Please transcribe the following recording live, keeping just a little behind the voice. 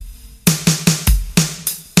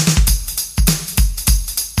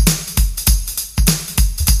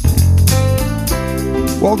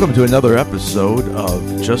Welcome to another episode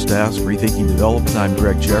of Just Ask Rethinking Development. I'm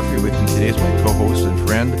Greg Jeffrey. With me today is my co-host and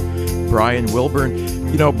friend, Brian Wilburn.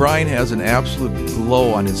 You know, Brian has an absolute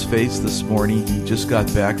glow on his face this morning. He just got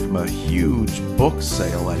back from a huge book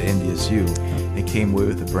sale at NDSU and came away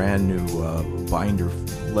with a brand new binder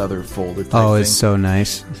leather folder type thing. It's so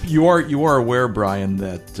nice. You are aware, Brian,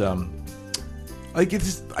 that I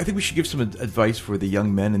think we should give some advice for the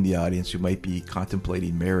young men in the audience who might be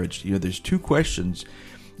contemplating marriage. You know, there's two questions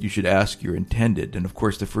you should ask your intended, and of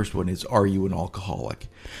course, the first one is, "Are you an alcoholic?"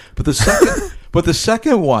 But the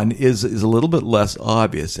second one is a little bit less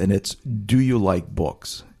obvious, and it's, "Do you like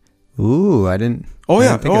books?" Ooh, I didn't. Oh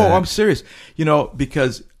yeah. Think of that. I'm serious. You know,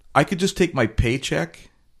 because I could just take my paycheck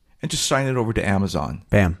and just sign it over to Amazon.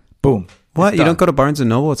 Bam. Boom. What? You don't go to Barnes and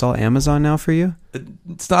Noble? It's all Amazon now for you?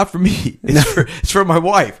 It's not for me. It's for my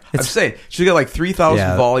wife. I'm saying she's got like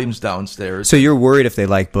 3,000 volumes downstairs. So you're worried if they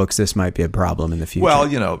like books, this might be a problem in the future. Well,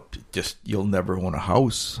 you know, just you'll never own a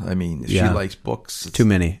house. I mean, if she likes books. Too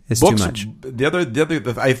many. It's books, too much.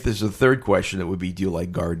 There's a third question that would be, do you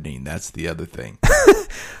like gardening? That's the other thing.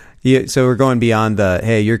 So we're going beyond the,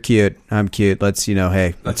 hey, you're cute, I'm cute. Let's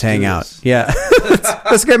hang out. Yeah.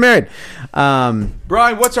 Let's get married.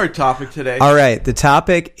 Brian, what's our topic today? All right. The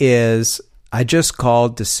topic is, I just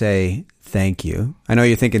called to say thank you. I know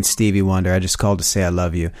you're thinking Stevie Wonder. I just called to say I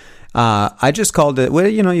love you. I just called it, well,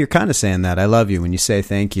 you know, you're kind of saying that. I love you when you say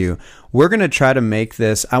thank you. We're going to try to make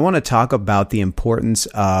this, I want to talk about the importance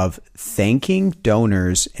of thanking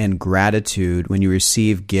donors and gratitude when you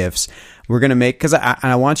receive gifts. We're going to make, because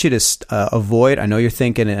I want you to avoid, I know you're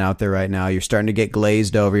thinking it out there right now. You're starting to get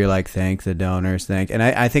glazed over. You're like, thank the donors, thank. And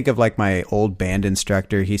I think of like my old band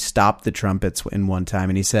instructor. He stopped the trumpets in one time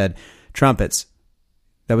and he said, trumpets,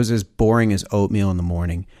 that was as boring as oatmeal in the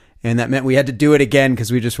morning. And that meant we had to do it again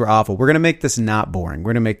because we just were awful. We're going to make this not boring.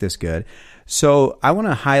 We're going to make this good. So I want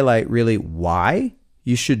to highlight really why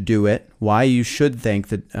you should do it, why you should thank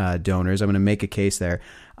the donors. I'm going to make a case there.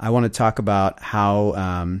 I want to talk about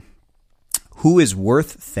how who is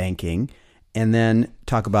worth thanking, and then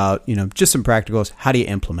talk about, you know, just some practicals. How do you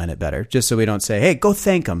implement it better? Just so we don't say, hey, go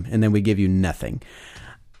thank them, and then we give you nothing.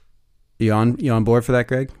 You on board for that,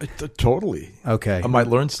 Greg? Totally. Okay. I might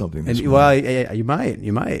learn something this morning. Well, you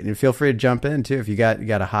might. And feel free to jump in, too, if you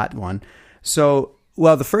got a hot one. So,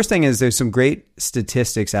 well, the first thing is there's some great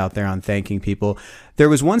statistics out there on thanking people. There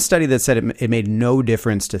was one study that said it made no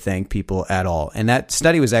difference to thank people at all. And that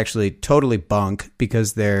study was actually totally bunk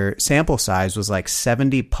because their sample size was like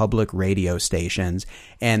 70 public radio stations.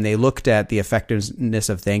 And they looked at the effectiveness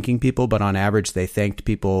of thanking people, but on average, they thanked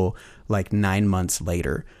people like 9 months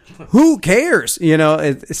later. Who cares? You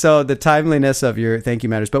know, so the timeliness of your thank you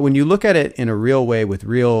matters. But when you look at it in a real way with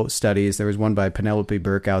real studies, there was one by Penelope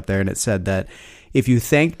Burke out there, and it said that if you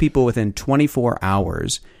thanked people within 24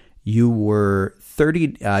 hours, you were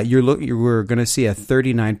you were going to see a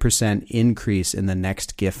 39% increase in the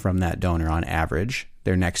next gift from that donor on average.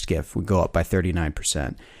 Their next gift would go up by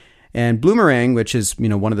 39%. And Bloomerang, which is, you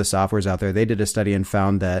know, one of the softwares out there, they did a study and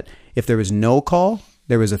found that if there was no call,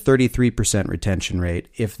 there was a 33% retention rate.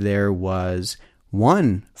 If there was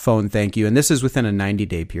one phone thank you, and this is within a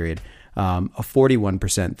 90-day period, a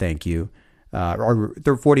 41% thank you, or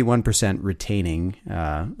 41% retaining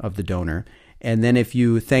of the donor. And then if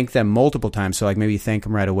you thank them multiple times, so like maybe you thank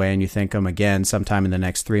them right away and you thank them again sometime in the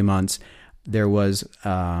next 3 months, there was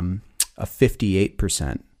a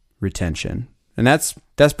 58% retention. And that's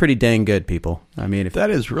pretty dang good, people. I mean, if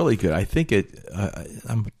that is really good. I think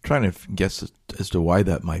I'm trying to guess as to why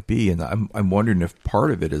that might be, and I'm wondering if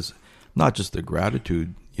part of it is not just the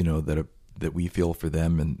gratitude, you know, that we feel for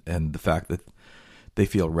them, and the fact that they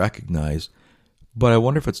feel recognized, but I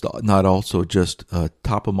wonder if it's not also just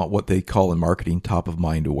top of what they call in marketing top of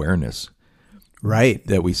mind awareness. Right.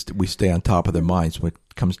 That we stay on top of their minds when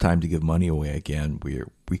it comes time to give money away again.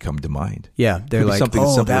 We come to mind. Yeah, they're like, something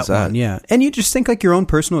as simple as that. One, yeah. And you just think like your own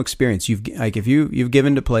personal experience. If you've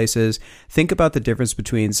given to places, think about the difference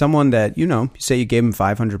between someone that, you know, say you gave them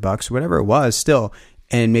 $500 or whatever it was still,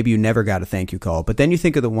 and maybe you never got a thank you call. But then you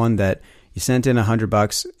think of the one that you sent in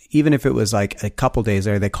 $100, even if it was like a couple days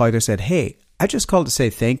later, they called you and said, hey, I just called to say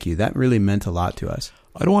thank you. That really meant a lot to us.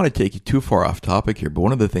 I don't want to take you too far off topic here, but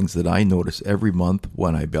one of the things that I notice every month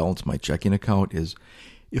when I balance my checking account is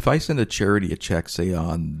if I send a charity a check, say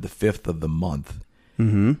on the 5th of the month,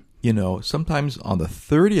 you know, sometimes on the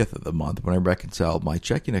 30th of the month when I reconcile my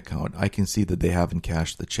checking account, I can see that they haven't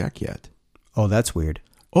cashed the check yet. Oh, that's weird.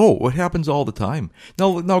 Oh, it happens all the time.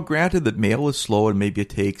 Now, granted that mail is slow and maybe it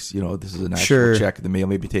takes, you know, this is an actual check in the mail,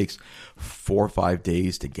 maybe it takes 4 or 5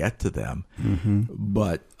 days to get to them.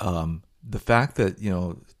 But the fact that, you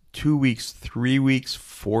know, 2 weeks, 3 weeks,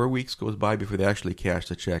 4 weeks goes by before they actually cash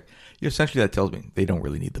the check, essentially that tells me they don't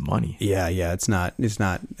really need the money. Yeah, it's not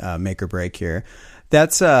make or break here.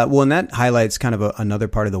 That's and that highlights kind of another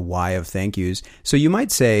part of the why of thank yous. So you might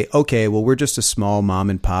say, okay, well, we're just a small mom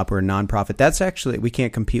and pop or a nonprofit. That's actually, we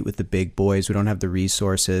can't compete with the big boys. We don't have the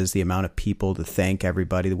resources, the amount of people to thank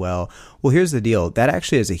everybody well. Well, here's the deal. That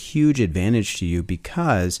actually has a huge advantage to you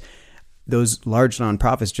because those large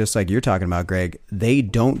nonprofits, just like you're talking about, Greg, they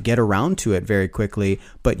don't get around to it very quickly.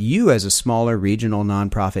 But you, as a smaller regional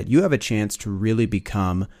nonprofit, you have a chance to really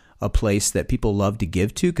become a place that people love to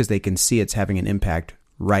give to because they can see it's having an impact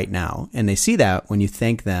right now. And they see that when you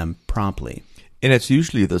thank them promptly. And it's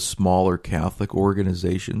usually the smaller Catholic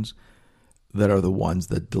organizations that are the ones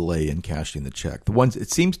that delay in cashing the check. The ones,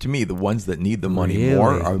 it seems to me, the ones that need the money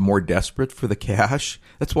more are more desperate for the cash.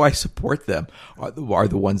 That's why I support them, are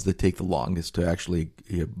the ones that take the longest to actually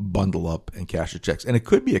bundle up and cash the checks. And it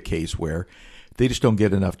could be a case where they just don't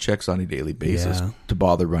get enough checks on a daily basis to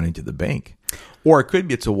bother running to the bank. Or it could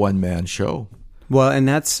be it's a one-man show. Well, and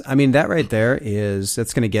that right there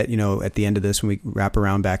that's going to get, at the end of this, when we wrap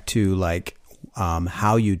around back to like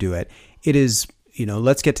how you do it, it is,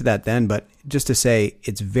 let's get to that then. But just to say,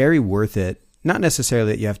 it's very worth it. Not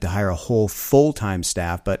necessarily that you have to hire a whole full-time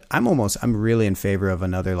staff, but I'm really in favor of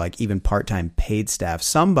another, like even part-time paid staff,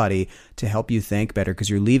 somebody to help you thank better. Cause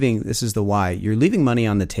this is the why, you're leaving money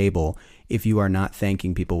on the table if you are not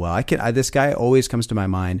thanking people well. This guy always comes to my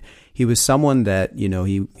mind. He was someone that,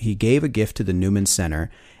 he gave a gift to the Newman Center.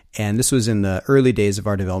 And this was in the early days of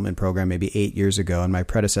our development program, maybe 8 years ago. And my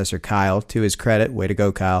predecessor, Kyle, to his credit, way to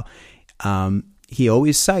go, Kyle. He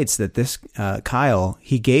always cites that this Kyle,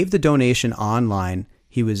 he gave the donation online.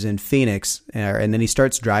 He was in Phoenix, and then he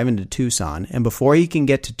starts driving to Tucson. And before he can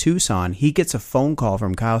get to Tucson, he gets a phone call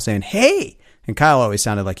from Kyle saying, "Hey," and Kyle always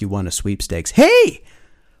sounded like he won a sweepstakes. "Hey,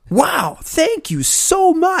 wow, thank you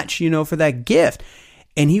so much, for that gift."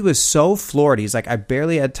 And he was so floored. He's like, "I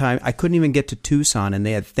barely had time. I couldn't even get to Tucson, and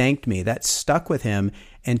they had thanked me." That stuck with him.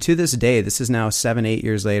 And to this day, this is now 7-8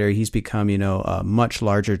 years later, he's become, a much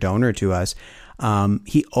larger donor to us.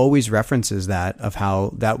 He always references that of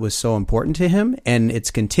how that was so important to him. And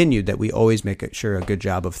it's continued that we always make sure a good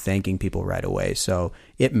job of thanking people right away. So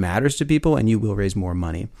it matters to people and you will raise more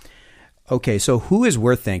money. Okay. So who is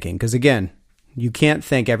worth thanking? Because again, you can't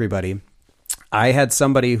thank everybody. I had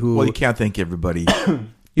somebody who... Well, you can't thank everybody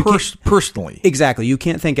personally. Exactly. You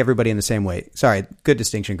can't thank everybody in the same way. Sorry. Good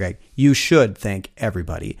distinction, Greg. You should thank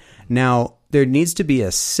everybody. Now, there needs to be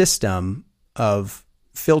a system of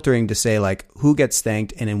filtering to say like who gets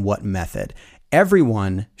thanked and in what method.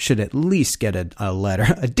 Everyone should at least get a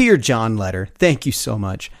letter, a Dear John letter. Thank you so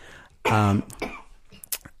much.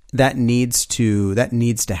 That needs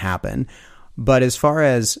to happen. But as far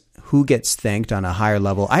as who gets thanked on a higher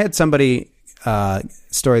level, I had somebody,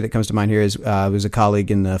 story that comes to mind here is, was a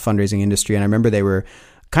colleague in the fundraising industry. And I remember they were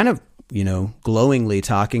kind of, glowingly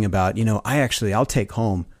talking about, I'll take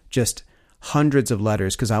home just hundreds of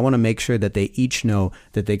letters because I want to make sure that they each know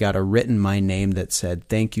that they got a written my name that said,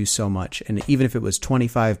 "Thank you so much." And even if it was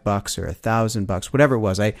 $25 or $1,000, whatever it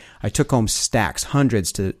was, I took home stacks,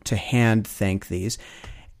 hundreds to hand thank these.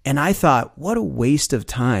 And I thought, what a waste of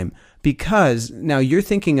time. Because now you're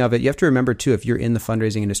thinking of it, you have to remember too, if you're in the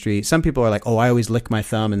fundraising industry, some people are like, "Oh, I always lick my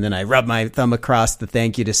thumb and then I rub my thumb across the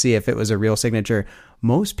thank you to see if it was a real signature."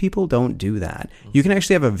 Most people don't do that. You can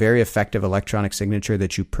actually have a very effective electronic signature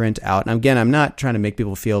that you print out. And again, I'm not trying to make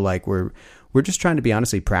people feel like we're just trying to be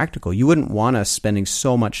honestly practical. You wouldn't want us spending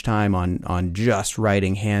so much time on just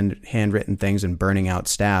writing handwritten things and burning out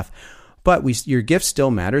staff. But your gift still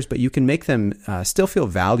matters, but you can make them still feel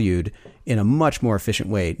valued in a much more efficient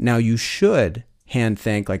way. Now, you should hand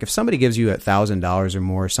thank, like if somebody gives you $1,000 or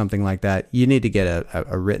more, something like that, you need to get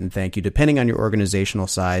a written thank you, depending on your organizational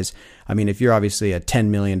size. I mean, if you're obviously a $10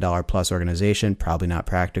 million plus organization, probably not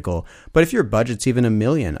practical. But if your budget's even $1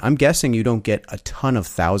 million, I'm guessing you don't get a ton of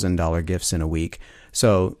 $1,000 gifts in a week.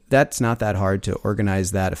 So that's not that hard to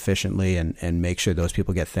organize that efficiently and make sure those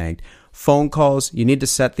people get thanked. Phone calls, you need to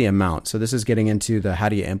set the amount. So this is getting into the how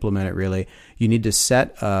do you implement it really. You need to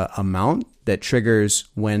set a amount that triggers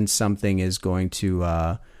when something is going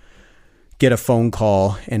to get a phone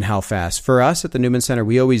call and how fast. For us at the Newman Center,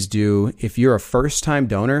 we always do, if you're a first-time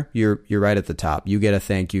donor, you're right at the top. You get a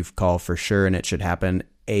thank you call for sure, and it should happen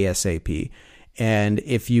ASAP. And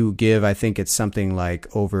if you give, I think it's something like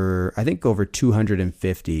over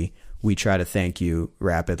 250, we try to thank you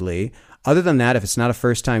rapidly. Other than that, if it's not a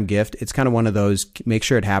first-time gift, it's kind of one of those, make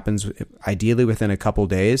sure it happens ideally within a couple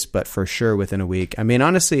days, but for sure within a week. I mean,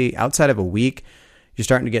 honestly, outside of a week, you're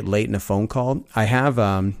starting to get late in a phone call. I have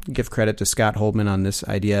give credit to Scott Holdman on this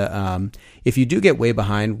idea. If you do get way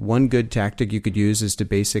behind, one good tactic you could use is to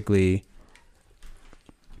basically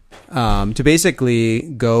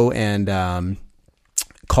go and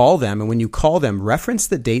call them. And when you call them, reference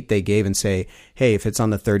the date they gave and say, hey, if it's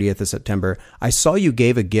on the 30th of September, I saw you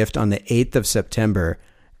gave a gift on the 8th of September.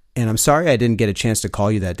 And I'm sorry I didn't get a chance to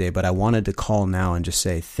call you that day, but I wanted to call now and just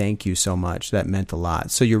say thank you so much. That meant a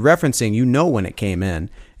lot. So you're referencing, you know when it came in,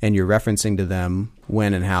 and you're referencing to them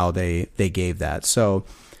when and how they gave that. So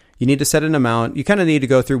you need to set an amount. You kind of need to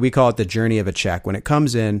go through, we call it the journey of a check. When it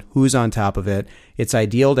comes in, who's on top of it? It's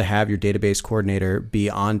ideal to have your database coordinator be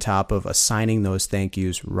on top of assigning those thank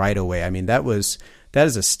yous right away. I mean, that is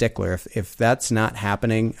a stickler. If that's not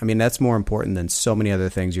happening, I mean, that's more important than so many other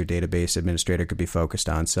things your database administrator could be focused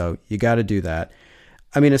on. So you got to do that.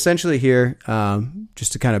 I mean, essentially here,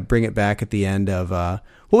 just to kind of bring it back at the end of,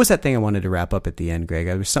 what was that thing I wanted to wrap up at the end, Greg?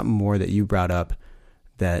 There was something more that you brought up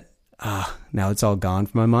that, now it's all gone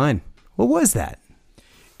from my mind. What was that?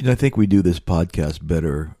 I think we do this podcast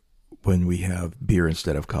better when we have beer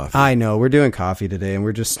instead of coffee. I know. We're doing coffee today,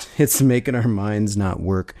 and it's making our minds not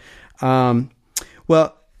work.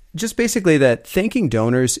 Well, just basically that thanking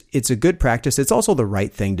donors, it's a good practice. It's also the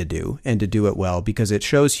right thing to do, and to do it well, because it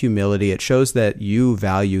shows humility. It shows that you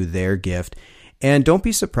value their gift. And don't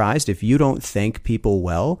be surprised if you don't thank people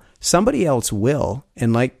well, somebody else will.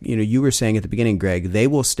 And like, you were saying at the beginning, Greg, they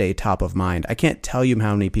will stay top of mind. I can't tell you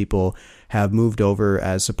how many people have moved over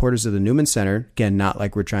as supporters of the Newman Center. Again, not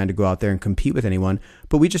like we're trying to go out there and compete with anyone,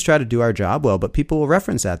 but we just try to do our job well. But people will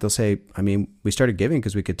reference that. They'll say, I mean, we started giving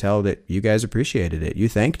because we could tell that you guys appreciated it. You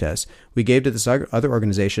thanked us. We gave to this other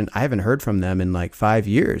organization. I haven't heard from them in like 5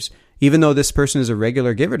 years, even though this person is a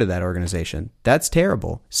regular giver to that organization. That's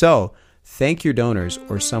terrible. So thank your donors,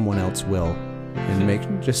 or someone else will.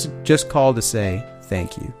 And just call to say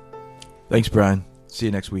thank you. Thanks, Brian. See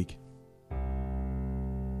you next week.